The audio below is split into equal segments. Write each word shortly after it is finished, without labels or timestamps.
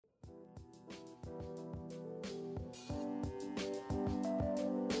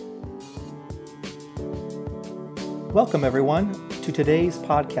Welcome, everyone, to today's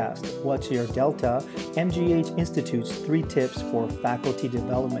podcast, What's Your Delta? MGH Institute's 3 Tips for Faculty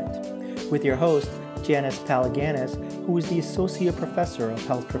Development, with your host, Janice Palaganas, who is the Associate Professor of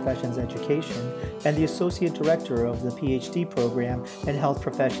Health Professions Education and the Associate Director of the PhD Program in Health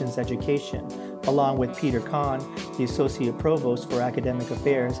Professions Education, along with Peter Kahn, the Associate Provost for Academic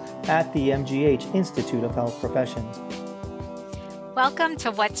Affairs at the MGH Institute of Health Professions. Welcome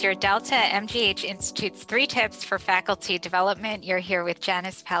to What's Your Delta? MGH Institute's 3 Tips for Faculty Development. You're here with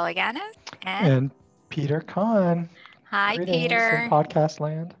Janice Palaganas and Peter Kahn. Hi, Greetings Peter. in podcast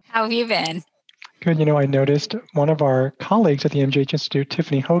land. How have you been? Good. I noticed one of our colleagues at the MGH Institute,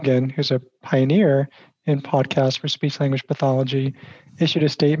 Tiffany Hogan, who's a pioneer in podcasts for speech-language pathology, issued a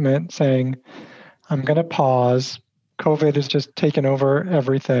statement saying, I'm going to pause. COVID has just taken over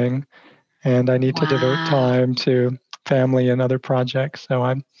everything, and I need to devote time to family and other projects. So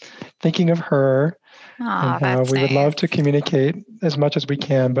I'm thinking of her and we would love to communicate as much as we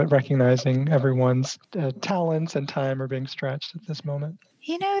can, but recognizing everyone's talents and time are being stretched at this moment.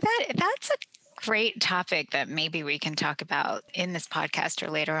 That's a great topic that maybe we can talk about in this podcast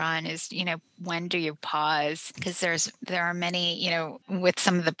or later on is, when do you pause? Because there are many, with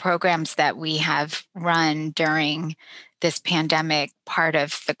some of the programs that we have run during this pandemic, part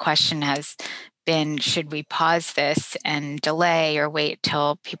of the question has been, should we pause this and delay or wait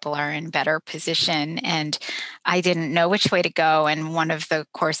till people are in better position? And I didn't know which way to go. And one of the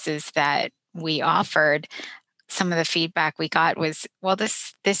courses that we offered, some of the feedback we got was, well,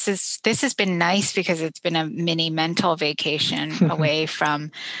 this has been nice because it's been a mini mental vacation away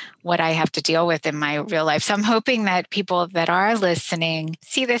from what I have to deal with in my real life. So I'm hoping that people that are listening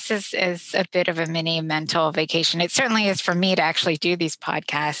see this as a bit of a mini mental vacation. It certainly is for me to actually do these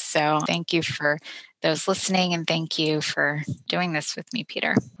podcasts. So thank you for those listening, and thank you for doing this with me,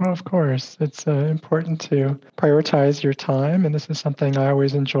 Peter. Well, of course, it's important to prioritize your time. And this is something I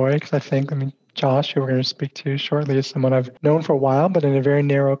always enjoy because I think, Josh, who we're going to speak to shortly, is someone I've known for a while, but in a very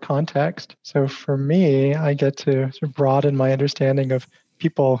narrow context. So for me, I get to sort of broaden my understanding of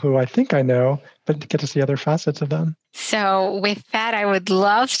people who I think I know, but get to see other facets of them. So with that, I would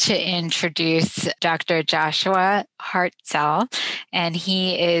love to introduce Dr. Joshua Hartzell, and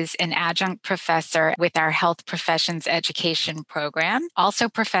he is an adjunct professor with our Health Professions Education program, also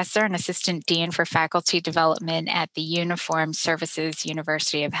professor and assistant dean for faculty development at the Uniformed Services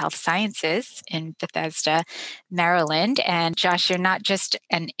University of Health Sciences in Bethesda, Maryland. And Josh, you're not just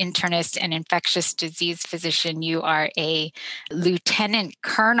an internist and infectious disease physician, you are a lieutenant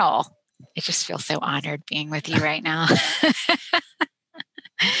colonel. I just feel so honored being with you right now.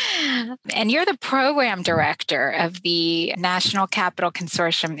 And you're the program director of the National Capital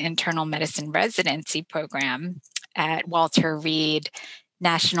Consortium Internal Medicine Residency Program at Walter Reed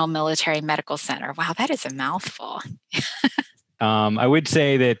National Military Medical Center. Wow, that is a mouthful. I would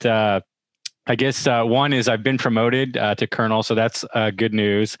say that I guess one is I've been promoted to colonel, so that's good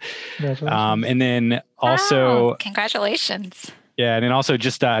news. And then also, congratulations. Yeah, and then also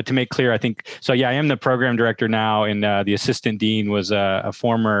just to make clear, I think, so yeah, I am the program director now, and the assistant dean was a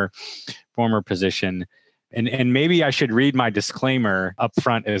former position. And maybe I should read my disclaimer up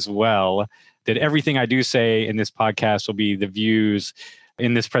front as well, that everything I do say in this podcast will be the views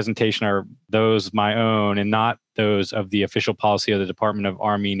in this presentation are those my own and not those of the official policy of the Department of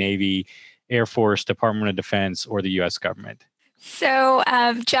Army, Navy, Air Force, Department of Defense, or the U.S. government. So,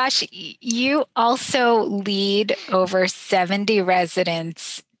 Josh, you also lead over 70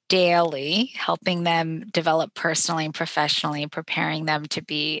 residents daily, helping them develop personally and professionally, preparing them to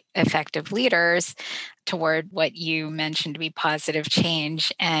be effective leaders toward what you mentioned to be positive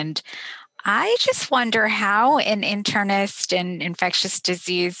change. And I just wonder how an internist and infectious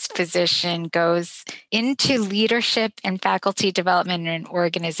disease physician goes into leadership and faculty development and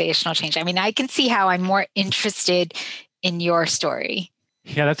organizational change. I can see how I'm more interested in your story.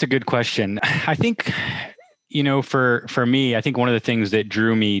 Yeah, that's a good question. I think, for me, I think one of the things that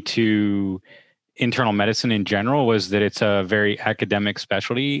drew me to internal medicine in general was that it's a very academic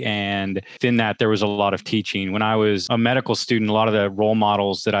specialty. And within that, there was a lot of teaching. When I was a medical student, a lot of the role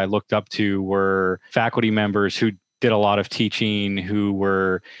models that I looked up to were faculty members who did a lot of teaching, who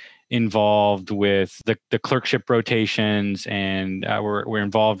were involved with the clerkship rotations and were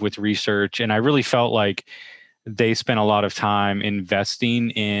involved with research. And I really felt like they spent a lot of time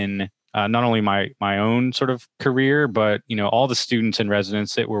investing in not only my own sort of career, but all the students and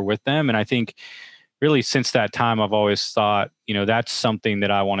residents that were with them. And I think really since that time, I've always thought, that's something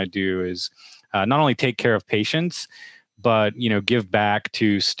that I want to do is not only take care of patients, but give back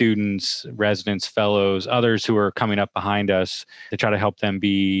to students, residents, fellows, others who are coming up behind us to try to help them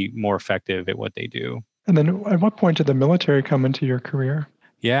be more effective at what they do. And then at what point did the military come into your career?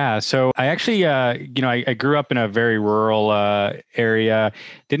 Yeah. So I actually, I grew up in a very rural area,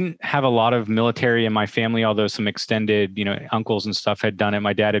 didn't have a lot of military in my family, although some extended, uncles and stuff had done it.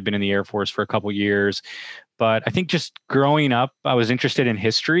 My dad had been in the Air Force for a couple years. But I think just growing up, I was interested in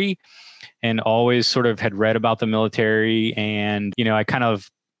history and always sort of had read about the military. And, I kind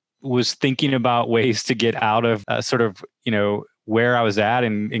of was thinking about ways to get out of where I was at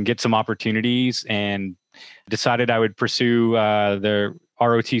and get some opportunities, and decided I would pursue the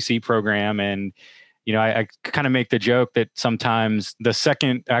ROTC program. And, I kind of make the joke that sometimes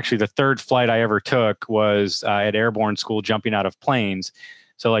the third flight I ever took was at airborne school, jumping out of planes.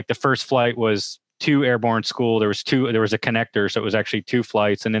 So like the first flight was to airborne school. There was a connector. So it was actually 2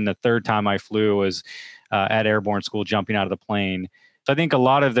 flights. And then the third time I flew was at airborne school, jumping out of the plane. So I think a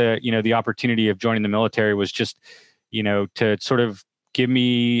lot of the opportunity of joining the military was just, to sort of give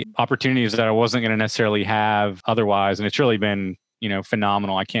me opportunities that I wasn't going to necessarily have otherwise. And it's really been,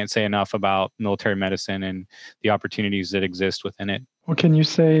 phenomenal. I can't say enough about military medicine and the opportunities that exist within it. What can you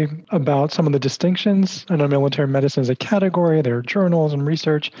say about some of the distinctions? I know military medicine is a category. There are journals and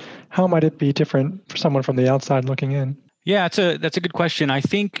research. How might it be different for someone from the outside looking in? Yeah, that's a good question. I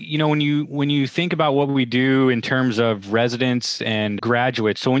think, when you think about what we do in terms of residents and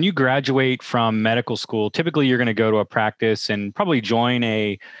graduates, so when you graduate from medical school, typically you're going to go to a practice and probably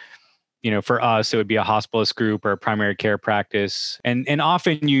join for us, it would be a hospitalist group or a primary care practice. And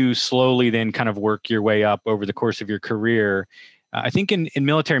often you slowly then kind of work your way up over the course of your career. I think in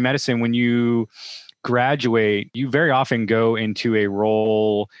military medicine, when you graduate, you very often go into a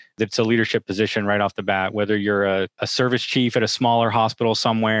role that's a leadership position right off the bat, whether you're a service chief at a smaller hospital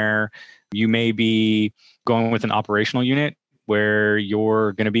somewhere, you may be going with an operational unit where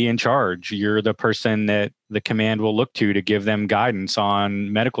you're going to be in charge. You're the person that the command will look to give them guidance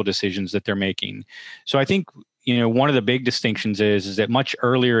on medical decisions that they're making. So I think, one of the big distinctions is that much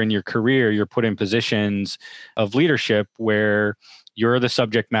earlier in your career, you're put in positions of leadership where you're the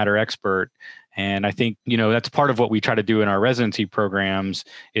subject matter expert. And I think, that's part of what we try to do in our residency programs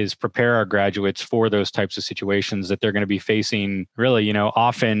is prepare our graduates for those types of situations that they're going to be facing really,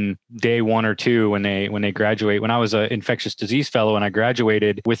 often day 1 or 2 when they graduate. When I was an infectious disease fellow and I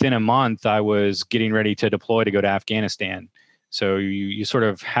graduated, within a month, I was getting ready to deploy to go to Afghanistan. So you sort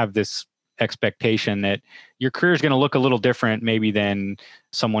of have this expectation that your career is going to look a little different maybe than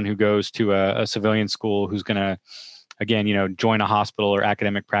someone who goes to a civilian school who's going to, again, join a hospital or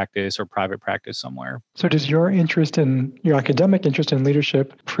academic practice or private practice somewhere. So does your academic interest in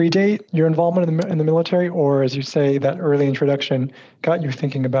leadership predate your involvement in the military? Or as you say, that early introduction got you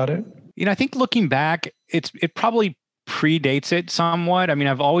thinking about it? I think looking back, it probably predates it somewhat. I mean,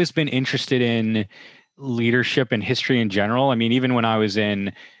 I've always been interested in leadership and history in general. I mean, even when I was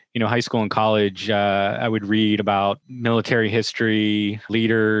in high school and college, I would read about military history,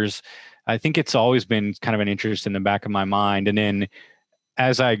 leaders. I think it's always been kind of an interest in the back of my mind. And then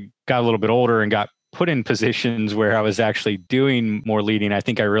as I got a little bit older and got put in positions where I was actually doing more leading, I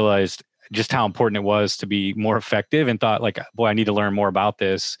think I realized just how important it was to be more effective and thought like, boy, I need to learn more about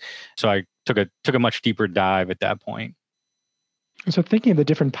this. So I took a much deeper dive at that point. So thinking of the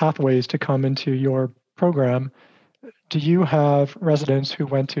different pathways to come into your program, do you have residents who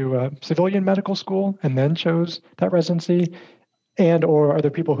went to a civilian medical school and then chose that residency? And or are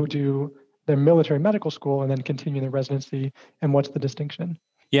there people who do their military medical school and then continue their residency? And what's the distinction?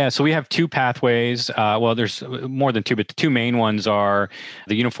 Yeah, so we have 2 pathways. Well, there's more than 2, but the 2 main ones are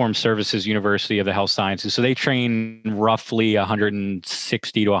the Uniformed Services University of the Health Sciences. So they train roughly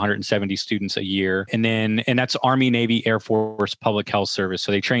 160 to 170 students a year. And that's Army, Navy, Air Force, Public Health Service.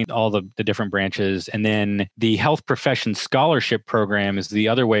 So they train all the different branches. And then the Health Profession Scholarship Program is the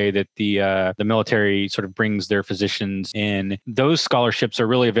other way that the military sort of brings their physicians in. Those scholarships are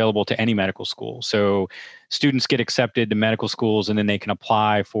really available to any medical school. So students get accepted to medical schools and then they can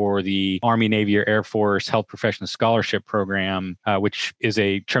apply for the Army, Navy, or Air Force Health Professional Scholarship Program, which is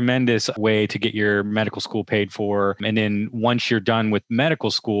a tremendous way to get your medical school paid for. And then once you're done with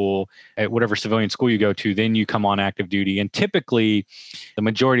medical school at whatever civilian school you go to, then you come on active duty. And typically, the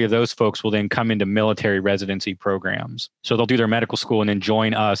majority of those folks will then come into military residency programs. So they'll do their medical school and then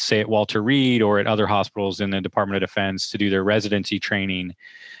join us, say at Walter Reed or at other hospitals in the Department of Defense to do their residency training.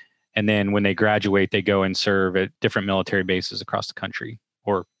 And then when they graduate, they go and serve at different military bases across the country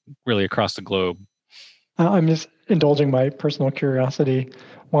or really across the globe. I'm just indulging my personal curiosity.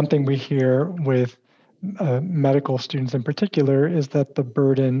 One thing we hear with medical students in particular is that the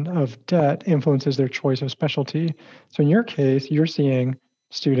burden of debt influences their choice of specialty. So in your case, you're seeing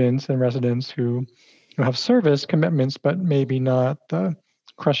students and residents who have service commitments, but maybe not the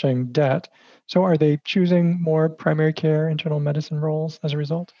crushing debt. So are they choosing more primary care, internal medicine roles as a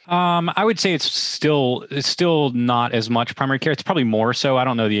result? I would say it's still not as much primary care. It's probably more so. I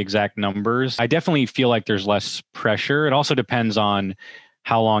don't know the exact numbers. I definitely feel like there's less pressure. It also depends on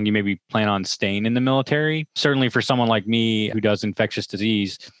how long you maybe plan on staying in the military. Certainly for someone like me who does infectious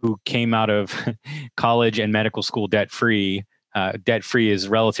disease, who came out of college and medical school debt-free. Debt-free is a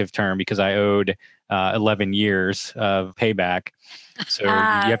relative term because I owed 11 years of payback. So you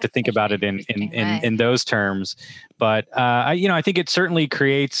have to think about it in those terms. But I think it certainly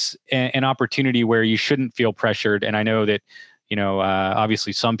creates an opportunity where you shouldn't feel pressured. And I know that,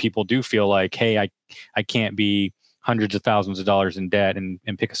 obviously some people do feel like, hey, I can't be hundreds of thousands of dollars in debt and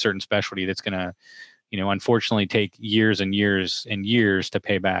pick a certain specialty that's going to, unfortunately take years and years and years to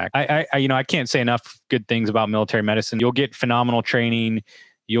pay back. I can't say enough good things about military medicine. You'll get phenomenal training.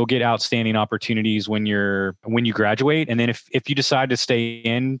 You'll get outstanding opportunities when you graduate. And then if you decide to stay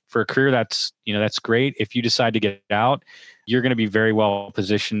in for a career, that's great. If you decide to get out, you're going to be very well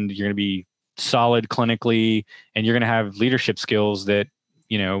positioned. You're going to be solid clinically, and you're going to have leadership skills that,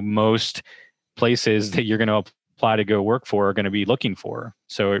 most places that you're going to apply to go work for are going to be looking for.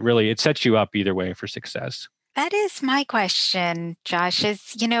 So it sets you up either way for success. That is my question, Josh,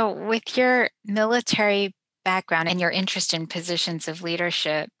 is, with your military background and your interest in positions of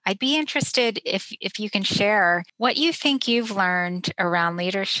leadership, I'd be interested if you can share what you think you've learned around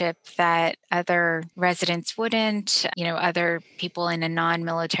leadership that other residents wouldn't, other people in a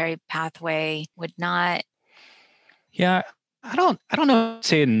non-military pathway would not. Yeah, I don't know if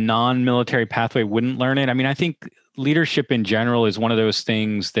say a non-military pathway wouldn't learn it. I mean, I think leadership in general is one of those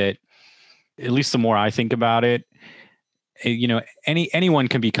things that, at least the more I think about it, anyone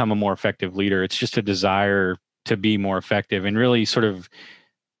can become a more effective leader. It's just a desire to be more effective and really sort of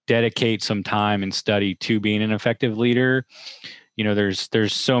dedicate some time and study to being an effective leader.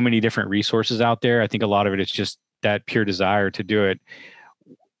 There's so many different resources out there. I think a lot of it is just that pure desire to do it.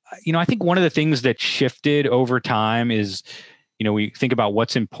 I think one of the things that shifted over time is, we think about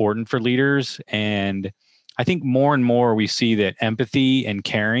what's important for leaders. And I think more and more we see that empathy and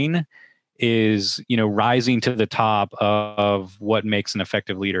caring is, rising to the top of what makes an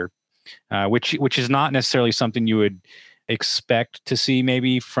effective leader, which is not necessarily something you would expect to see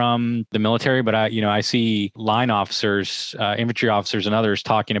maybe from the military. But I see line officers, infantry officers and others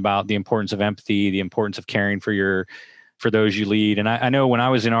talking about the importance of empathy, the importance of caring for those you lead. And I know when I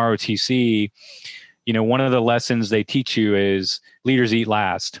was in ROTC, one of the lessons they teach you is leaders eat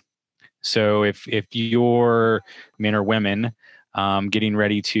last. So if you're men or women getting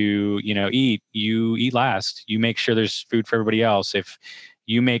ready to, eat, you eat last. You make sure there's food for everybody else. If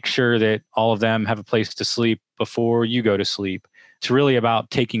you make sure that all of them have a place to sleep before you go to sleep, it's really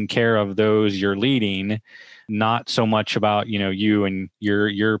about taking care of those you're leading, not so much about, you and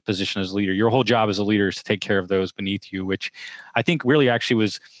your position as a leader. Your whole job as a leader is to take care of those beneath you, which I think really actually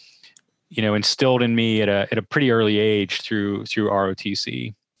was, instilled in me at a pretty early age through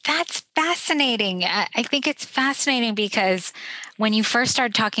ROTC. That's fascinating. I think it's fascinating because when you first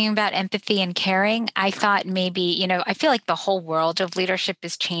started talking about empathy and caring, I thought maybe, I feel like the whole world of leadership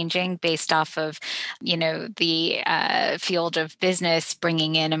is changing based off of, the field of business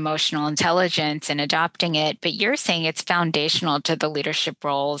bringing in emotional intelligence and adopting it. But you're saying it's foundational to the leadership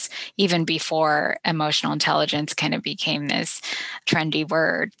roles even before emotional intelligence kind of became this trendy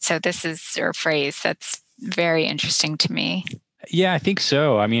word. So this is a phrase that's very interesting to me. Yeah, I think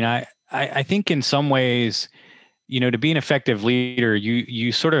so. I mean, I think in some ways, to be an effective leader,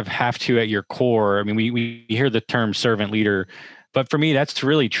 you sort of have to at your core. I mean, we hear the term servant leader, but for me, that's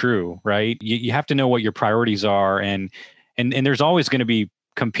really true, right? You have to know what your priorities are, and there's always going to be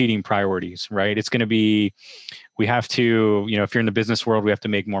competing priorities, right? It's going to be, we have to, if you're in the business world, we have to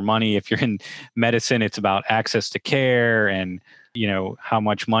make more money. If you're in medicine, it's about access to care and, how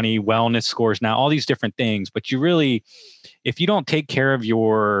much money, wellness scores now, all these different things. But you really, if you don't take care of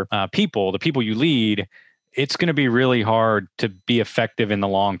your people, the people you lead, it's going to be really hard to be effective in the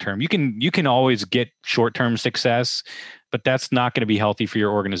long term. You can always get short-term success, but that's not going to be healthy for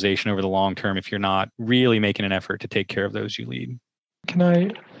your organization over the long term if you're not really making an effort to take care of those you lead. Can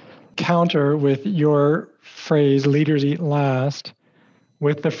I counter with your phrase, leaders eat last,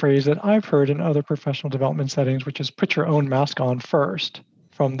 with the phrase that I've heard in other professional development settings, which is put your own mask on first,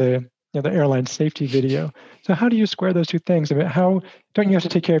 from the airline safety video. So how do you square those two things? I mean, how don't you have to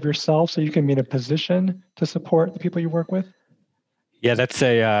take care of yourself so you can be in a position to support the people you work with? Yeah, that's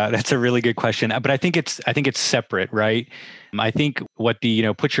a really good question. But I think it's separate, right? I think what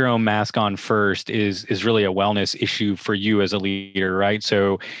the put your own mask on first is really a wellness issue for you as a leader, right?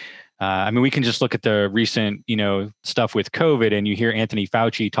 So I mean, we can just look at the recent, stuff with COVID, and you hear Anthony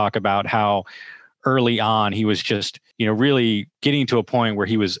Fauci talk about how early on he was just, really getting to a point where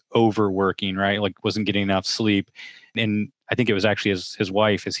he was overworking, right? Like wasn't getting enough sleep. And I think it was actually his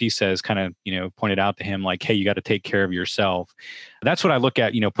wife, as he says, kind of, pointed out to him like, hey, you got to take care of yourself. That's what I look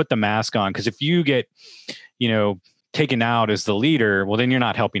at, put the mask on. Because if you get, taken out as the leader, well, then you're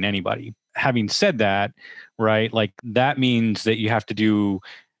not helping anybody. Having said that, right, like that means that you have to do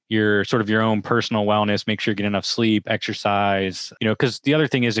your sort of your own personal wellness, make sure you get enough sleep, exercise, because the other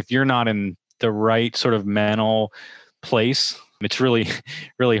thing is if you're not in the right sort of mental place, it's really,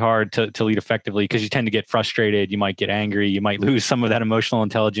 really hard to lead effectively because you tend to get frustrated. You might get angry. You might lose some of that emotional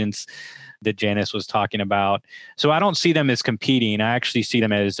intelligence that Janice was talking about. So I don't see them as competing. I actually see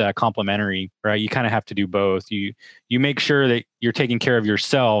them as complementary, right? You kind of have to do both. You make sure that you're taking care of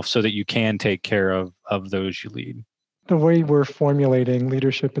yourself so that you can take care of those you lead. The way we're formulating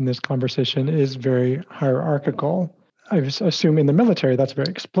leadership in this conversation is very hierarchical. I assume in the military, that's very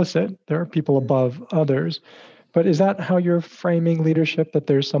explicit. There are people above others. But is that how you're framing leadership, that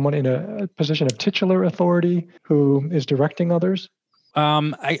there's someone in a position of titular authority who is directing others?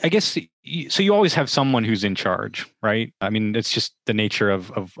 I guess so. You always have someone who's in charge, right? I mean, it's just the nature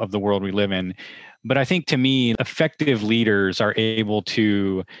of the world we live in. But I think to me, effective leaders are able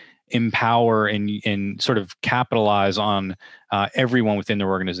to empower and sort of capitalize on everyone within their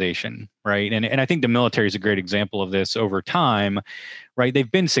organization, right? And I think the military is a great example of this over time, right?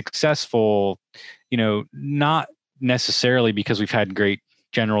 They've been successful, not necessarily because we've had great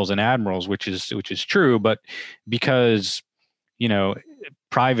generals and admirals, which is true, but because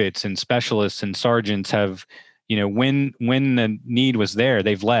privates and specialists and sergeants have, when the need was there,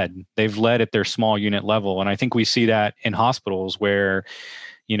 they've led at their small unit level. And I think we see that in hospitals where,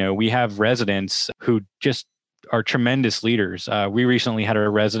 we have residents who just are tremendous leaders. We recently had a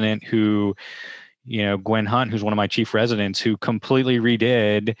resident who, Gwen Hunt, who's one of my chief residents, who completely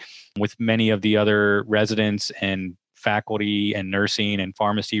redid with many of the other residents and faculty and nursing and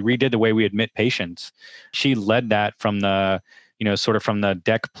pharmacy, redid the way we admit patients. She led that from the sort of from the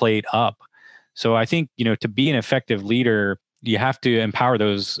deck plate up. So I think, to be an effective leader, you have to empower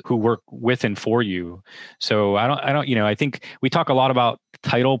those who work with and for you. So I don't, I think we talk a lot about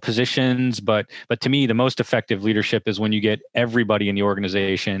title positions, but to me, the most effective leadership is when you get everybody in the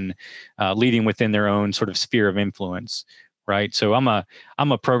organization leading within their own sort of sphere of influence, right? So I'm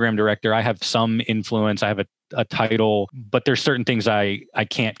a program director. I have some influence. I have a title, but there's certain things I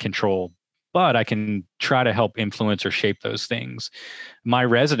can't control, but I can try to help influence or shape those things. My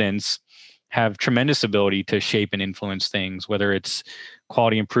residents have tremendous ability to shape and influence things, whether it's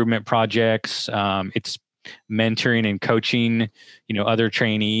quality improvement projects, it's mentoring and coaching, other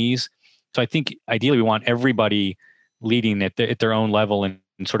trainees. So I think ideally we want everybody leading at their own level and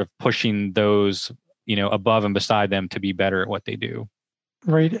sort of pushing those, above and beside them to be better at what they do.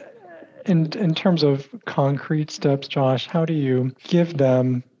 Right. And in terms of concrete steps, Josh, how do you give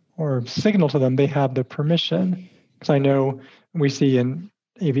them or signal to them they have the permission? Because I know we see in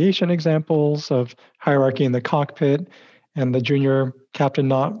aviation examples of hierarchy in the cockpit and the junior captain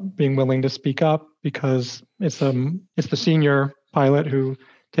not being willing to speak up because it's the senior pilot who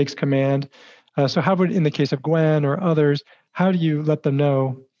takes command. So how would, in the case of Gwen or others, how do you let them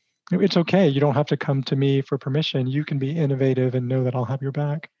know it's okay? You don't have to come to me for permission. You can be innovative and know that I'll have your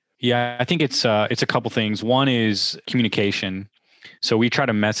back. Yeah, I think it's a couple things. One is communication. So we try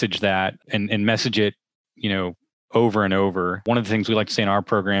to message that and message it, over and over. One of the things we like to say in our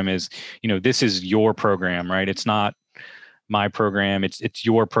program is, this is your program, right? It's not my program. It's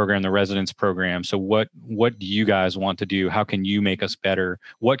your program, the residence program. So what do you guys want to do? How can you make us better?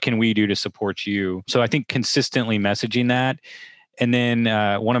 What can we do to support you? So I think consistently messaging that. And then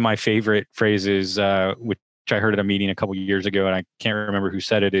one of my favorite phrases, which I heard at a meeting a couple of years ago, and I can't remember who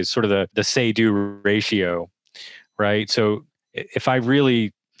said it, is sort of the say-do ratio, right? So if I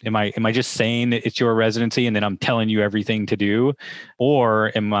really Am I just saying that it's your residency and then I'm telling you everything to do?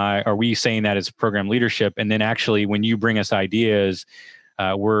 Or are we saying that as program leadership? And then actually when you bring us ideas,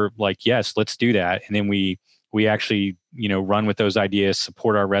 we're like, yes, let's do that. And then we actually, run with those ideas,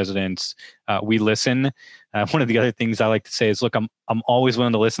 support our residents. We listen. One of the other things I like to say is, look, I'm always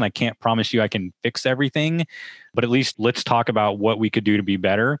willing to listen. I can't promise you I can fix everything, but at least let's talk about what we could do to be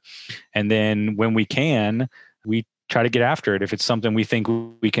better. And then when we can, we try to get after it. If it's something we think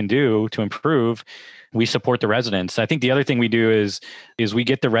we can do to improve, we support the residents. I think the other thing we do is we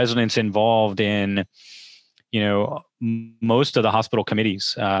get the residents involved in, most of the hospital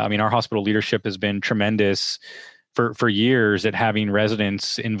committees. Our hospital leadership has been tremendous for years at having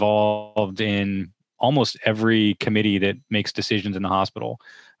residents involved in almost every committee that makes decisions in the hospital.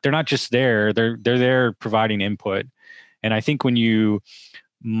 they're not just there, they're there providing input. And I think when you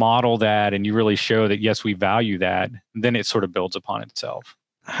model that and you really show that, yes, we value that, then it sort of builds upon itself.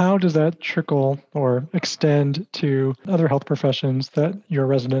 How does that trickle or extend to other health professions that your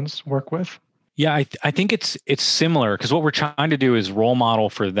residents work with? Yeah, I think it's similar, because what we're trying to do is role model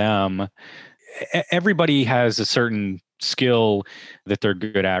for them. Everybody has a certain skill that they're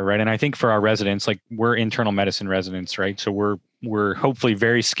good at, right? And I think for our residents, like, we're internal medicine residents, right? So we're hopefully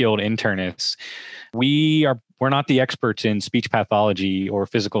very skilled internists. We're not the experts in speech pathology or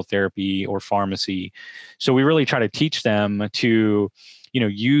physical therapy or pharmacy. So we really try to teach them to,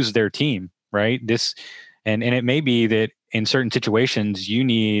 use their team, right? And it may be that in certain situations you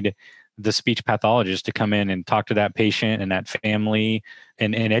need the speech pathologist to come in and talk to that patient and that family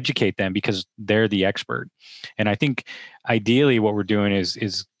and educate them, because they're the expert. And I think ideally what we're doing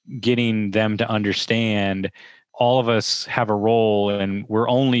is getting them to understand all of us have a role, and we're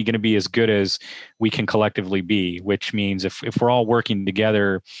only going to be as good as we can collectively be, which means if we're all working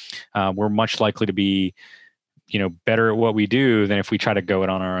together, we're much likely to be better at what we do than if we try to go it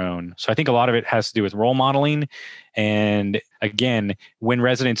on our own. So I think a lot of it has to do with role modeling. And again, when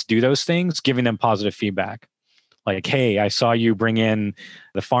residents do those things, giving them positive feedback. Like, hey, I saw you bring in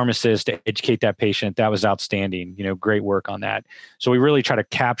the pharmacist to educate that patient. That was outstanding. Great work on that. So we really try to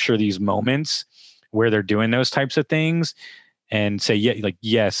capture these moments where they're doing those types of things and say, yeah, like,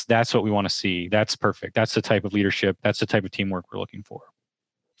 yes, that's what we want to see. That's perfect. That's the type of leadership. That's the type of teamwork we're looking for.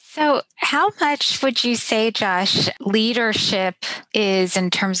 So how much would you say, Josh, leadership is in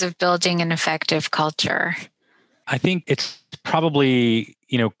terms of building an effective culture? I think it's probably,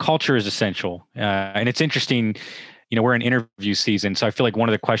 culture is essential. And it's interesting, we're in interview season. So I feel like one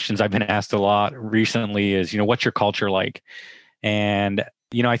of the questions I've been asked a lot recently is, what's your culture like? And,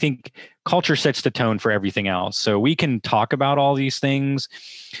 I think culture sets the tone for everything else. So we can talk about all these things,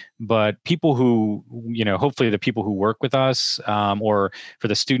 but people who, hopefully the people who work with us, or for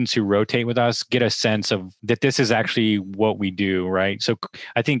the students who rotate with us, get a sense of that this is actually what we do, right? So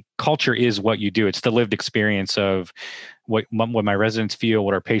I think culture is what you do. It's the lived experience of what my residents feel,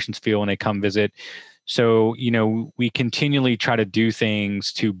 what our patients feel when they come visit. So, we continually try to do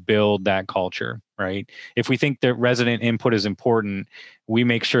things to build that culture, right? If we think that resident input is important, we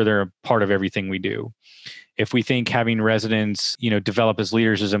make sure they're a part of everything we do. If we think having residents, develop as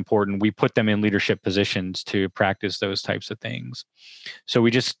leaders is important, we put them in leadership positions to practice those types of things. So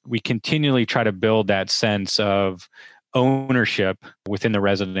we continually try to build that sense of ownership within the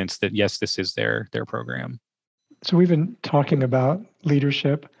residents that, yes, this is their program. So we've been talking about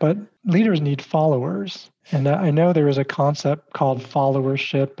leadership, but leaders need followers. And I know there is a concept called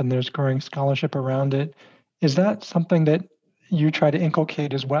followership, and there's growing scholarship around it. Is that something that you try to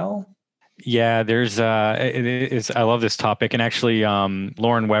inculcate as well? Yeah, there's I love this topic. And actually,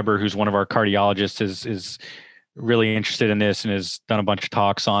 Lauren Weber, who's one of our cardiologists, is really interested in this and has done a bunch of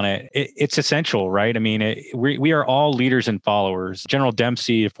talks on it. It's essential, right? I mean, we are all leaders and followers. General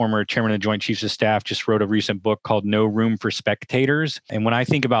Dempsey, former chairman of the Joint Chiefs of Staff, just wrote a recent book called No Room for Spectators. And when I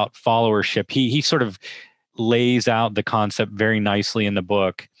think about followership, he sort of lays out the concept very nicely in the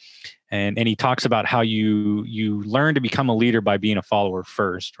book. And he talks about how you learn to become a leader by being a follower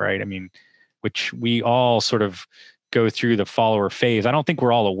first, right? I mean, which we all sort of go through the follower phase. I don't think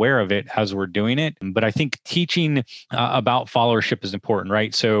we're all aware of it as we're doing it, but I think teaching about followership is important,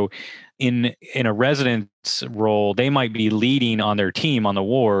 right? So in a resident's role, they might be leading on their team on the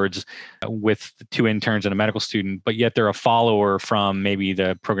wards with 2 interns and a medical student, but yet they're a follower from maybe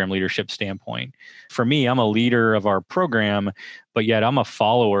the program leadership standpoint. For me, I'm a leader of our program, but yet I'm a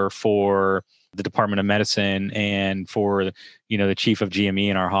follower for the Department of Medicine and for the chief of GME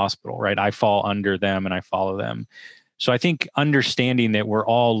in our hospital, right? I fall under them and I follow them. So I think understanding that we're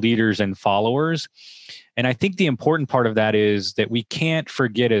all leaders and followers. And I think the important part of that is that we can't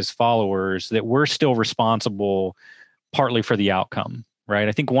forget as followers that we're still responsible partly for the outcome, right?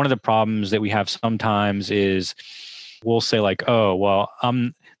 I think one of the problems that we have sometimes is we'll say like, oh, well,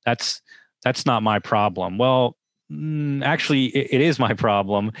 that's not my problem. Well, actually it is my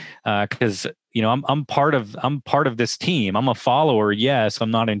problem, because I'm part of this team. I'm a follower. Yes,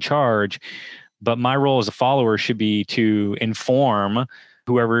 I'm not in charge. But my role as a follower should be to inform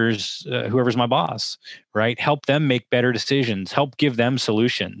whoever's my boss, right? Help them make better decisions, help give them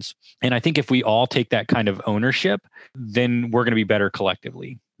solutions. And I think if we all take that kind of ownership, then we're going to be better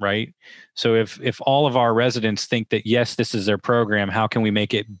collectively, right? So if all of our residents think that, yes, this is their program, how can we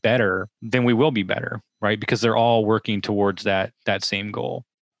make it better? Then we will be better, right? Because they're all working towards that same goal.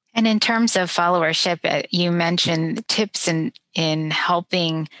 And in terms of followership, you mentioned tips in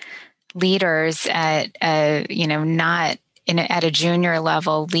helping leaders at not at a junior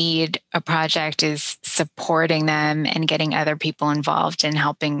level lead a project is supporting them and getting other people involved and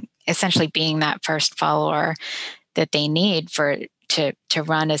helping, essentially being that first follower that they need to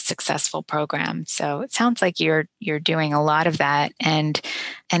run a successful program. So it sounds like you're doing a lot of that, and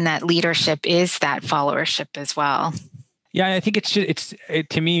that leadership is that followership as well. Yeah, I think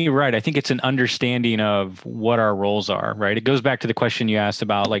to me, right. I think it's an understanding of what our roles are, right? It goes back to the question you asked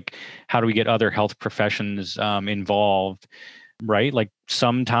about, like, how do we get other health professions involved, right? Like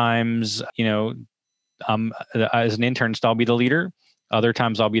sometimes, as an internist, I'll be the leader. Other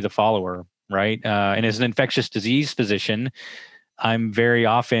times I'll be the follower, right? And as an infectious disease physician, I'm very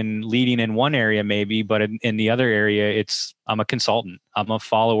often leading in one area maybe, but in the other area, I'm a consultant. I'm a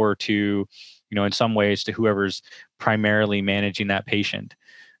follower to, in some ways to whoever's primarily managing that patient.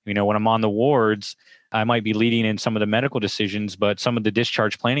 When I'm on the wards, I might be leading in some of the medical decisions, but some of the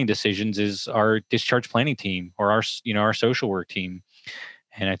discharge planning decisions is our discharge planning team or our social work team.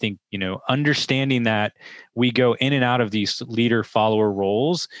 And I think, understanding that we go in and out of these leader follower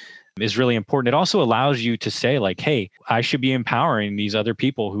roles is really important. It also allows you to say, like, hey, I should be empowering these other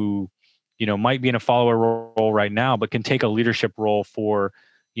people who, might be in a follower role right now, but can take a leadership role for,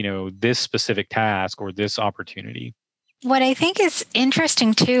 this specific task or this opportunity. What I think is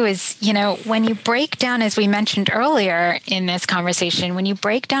interesting too is, when you break down, as we mentioned earlier in this conversation, when you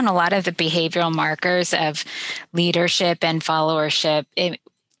break down a lot of the behavioral markers of leadership and followership,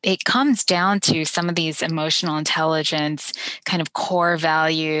 it comes down to some of these emotional intelligence kind of core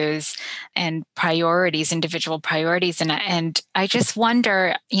values and priorities, individual priorities. And I just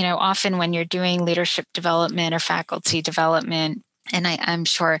wonder, often when you're doing leadership development or faculty development, and I'm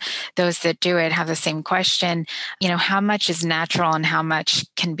sure those that do it have the same question, how much is natural and how much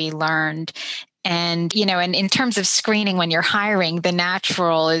can be learned? And, and in terms of screening when you're hiring, the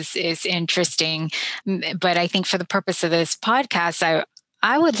natural is interesting. But I think for the purpose of this podcast,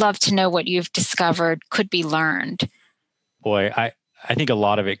 I would love to know what you've discovered could be learned. Boy, I think a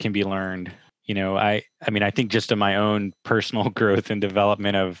lot of it can be learned. I think just in my own personal growth and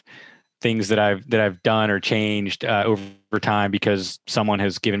development of things that I've done or changed over time because someone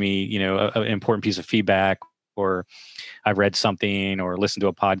has given me, an important piece of feedback, or I've read something or listened to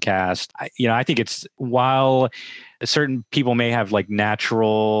a podcast. I think it's, while certain people may have like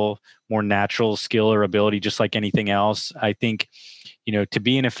more natural skill or ability, just like anything else, I think, to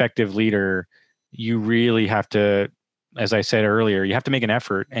be an effective leader, you really have to, as I said earlier, you have to make an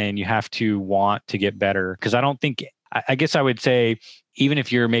effort and you have to want to get better. Because I guess I would say, even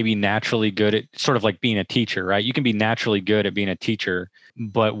if you're maybe naturally good at, sort of like being a teacher, right? You can be naturally good at being a teacher,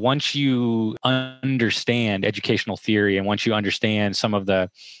 but once you understand educational theory and once you understand some of the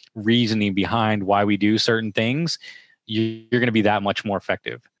reasoning behind why we do certain things, you're going to be that much more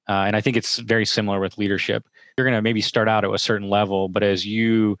effective. And I think it's very similar with leadership. You're going to maybe start out at a certain level, but as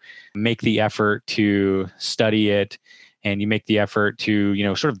you make the effort to study it and you make the effort to,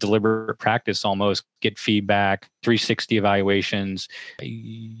 sort of deliberate practice, almost get feedback, 360 evaluations,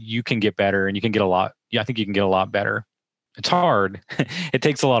 you can get better and you can get a lot. Yeah, I think you can get a lot better. It's hard. It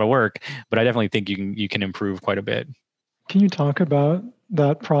takes a lot of work, but I definitely think you can improve quite a bit. Can you talk about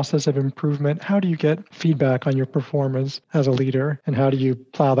that process of improvement? How do you get feedback on your performance as a leader, and how do you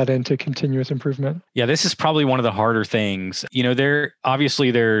plow that into continuous improvement? Yeah, this is probably one of the harder things.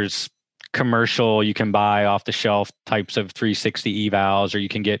 There's commercial, you can buy off the shelf types of 360 evals, or you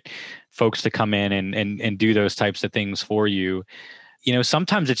can get folks to come in and do those types of things for you.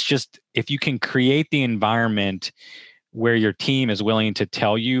 Sometimes it's just, if you can create the environment where your team is willing to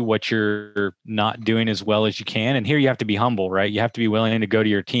tell you what you're not doing as well as you can. And here you have to be humble, right? You have to be willing to go to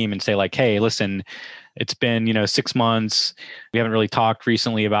your team and say, like, hey, listen, it's been, 6 months. We haven't really talked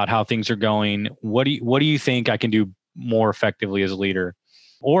recently about how things are going. What do you think I can do more effectively as a leader?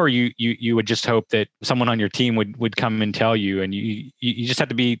 Or you would just hope that someone on your team would come and tell you, and you just have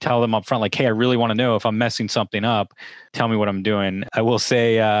to tell them up front, like, hey, I really want to know if I'm messing something up. Tell me what I'm doing. I will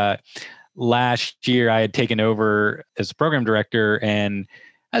say, last year I had taken over as program director, and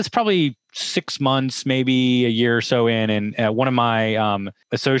I was probably 6 months, maybe a year or so in, and one of my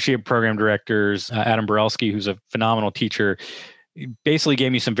associate program directors, Adam Borelski, who's a phenomenal teacher, basically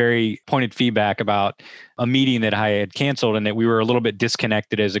gave me some very pointed feedback about a meeting that I had canceled and that we were a little bit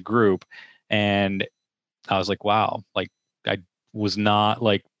disconnected as a group. And I was like, wow, like I was not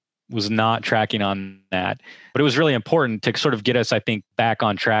tracking on that. But it was really important to sort of get us, I think, back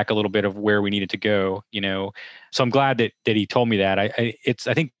on track a little bit of where we needed to go, So I'm glad that he told me that. I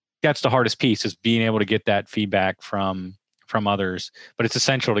think that's the hardest piece, is being able to get that feedback from others, but it's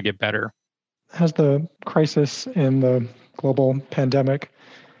essential to get better. Has the crisis in the global pandemic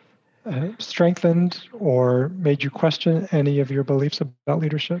strengthened or made you question any of your beliefs about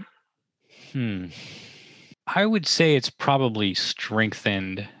leadership? I would say it's probably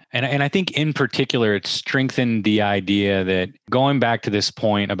strengthened. And I think in particular, it's strengthened the idea that going back to this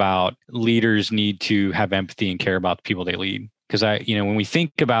point about leaders need to have empathy and care about the people they lead. Because when we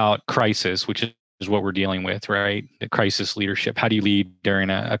think about crisis, which is what we're dealing with, right? The crisis leadership, how do you lead during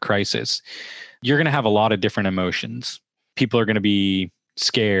a crisis? You're going to have a lot of different emotions. People are going to be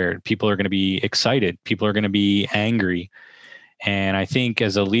scared. People are going to be excited. People are going to be angry. And I think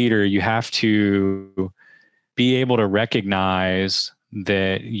as a leader, you have to be able to recognize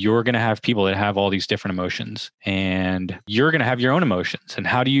that you're going to have people that have all these different emotions, and you're going to have your own emotions. And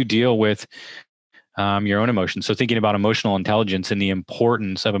how do you deal with your own emotions? So thinking about emotional intelligence and the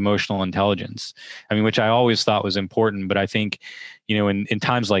importance of emotional intelligence, which I always thought was important, but I think, in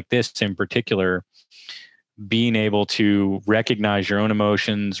times like this in particular, being able to recognize your own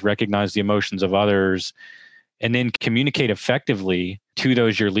emotions, recognize the emotions of others, and then communicate effectively to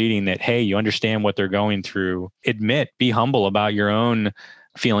those you're leading that, hey, you understand what they're going through. Be humble about your own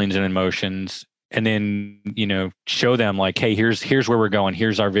feelings and emotions, and then, show them like, hey, here's where we're going,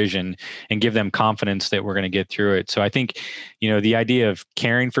 here's our vision, and give them confidence that we're going to get through it. So I think, the idea of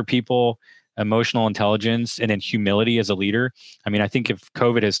caring for people, emotional intelligence, and then humility as a leader. I think if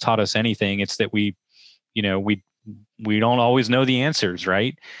COVID has taught us anything, it's that we don't always know the answers,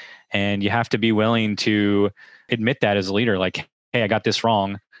 right? And you have to be willing to admit that as a leader, like, hey, I got this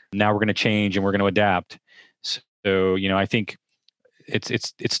wrong. Now we're going to change and we're going to adapt. So, I think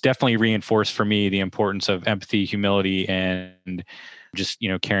it's definitely reinforced for me the importance of empathy, humility, and just,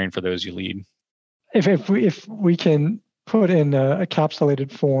 caring for those you lead. If we can put in a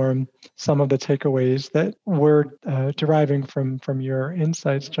encapsulated form some of the takeaways that we're deriving from your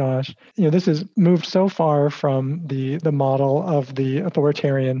insights, Josh. This has moved so far from the model of the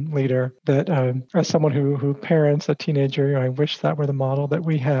authoritarian leader that as someone who parents a teenager, I wish that were the model that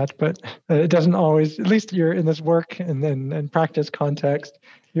we had, but it doesn't always, at least you're in this work and practice context,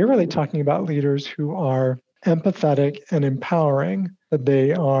 you're really talking about leaders who are empathetic and empowering, that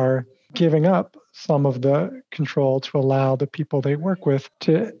they are giving up some of the control to allow the people they work with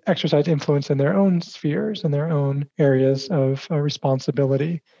to exercise influence in their own spheres and their own areas of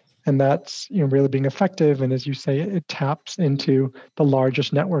responsibility. And that's really being effective. And as you say, it taps into the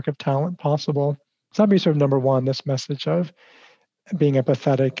largest network of talent possible. So that'd be sort of number one, this message of being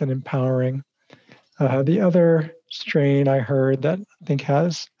empathetic and empowering. The other strain I heard that I think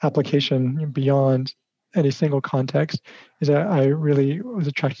has application beyond any single context is that I really was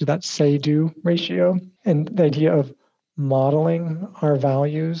attracted to that say-do ratio and the idea of modeling our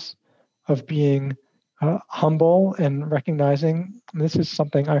values, of being humble and recognizing. And this is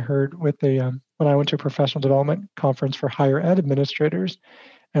something I heard with when I went to a professional development conference for higher ed administrators,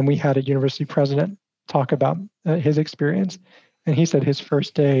 and we had a university president talk about his experience. And he said his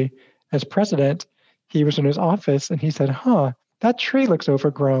first day as president, he was in his office and he said, that tree looks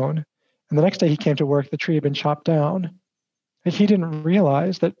overgrown. And the next day he came to work, the tree had been chopped down. And he didn't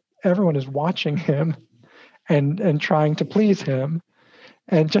realize that everyone is watching him and trying to please him.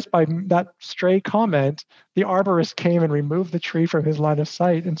 And just by that stray comment, the arborist came and removed the tree from his line of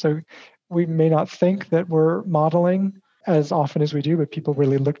sight. And so we may not think that we're modeling as often as we do, but people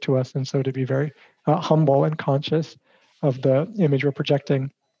really look to us. And so to be very humble and conscious of the image we're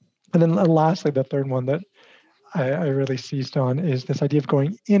projecting. And then lastly, the third one that I really seized on is this idea of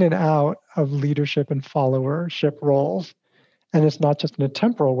going in and out of leadership and followership roles. And it's not just in a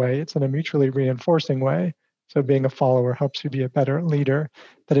temporal way, it's in a mutually reinforcing way. So being a follower helps you be a better leader,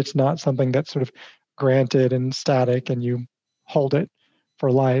 that it's not something that's sort of granted and static and you hold it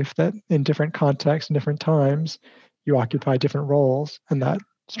for life, that in different contexts and different times, you occupy different roles, and that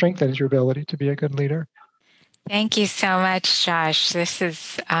strengthens your ability to be a good leader. Thank you so much, Josh. This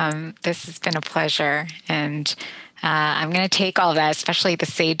has been a pleasure, and I'm going to take all that, especially the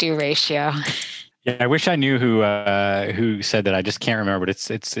say-do ratio. Yeah, I wish I knew who said that. I just can't remember, but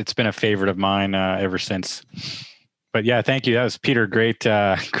it's been a favorite of mine ever since. But yeah, thank you. That was Peter.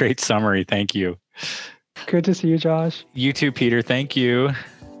 Great summary. Thank you. Good to see you, Josh. You too, Peter. Thank you.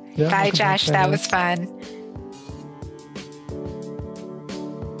 Yeah, bye, Josh. That was fun.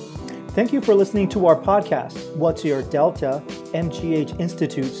 Thank you for listening to our podcast, What's Your Delta? MGH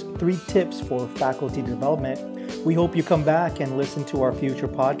Institute's 3 tips for faculty development. We hope you come back and listen to our future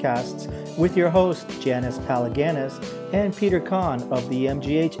podcasts with your host, Janice Palaganas, and Peter Kahn of the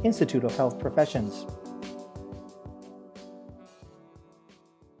MGH Institute of Health Professions.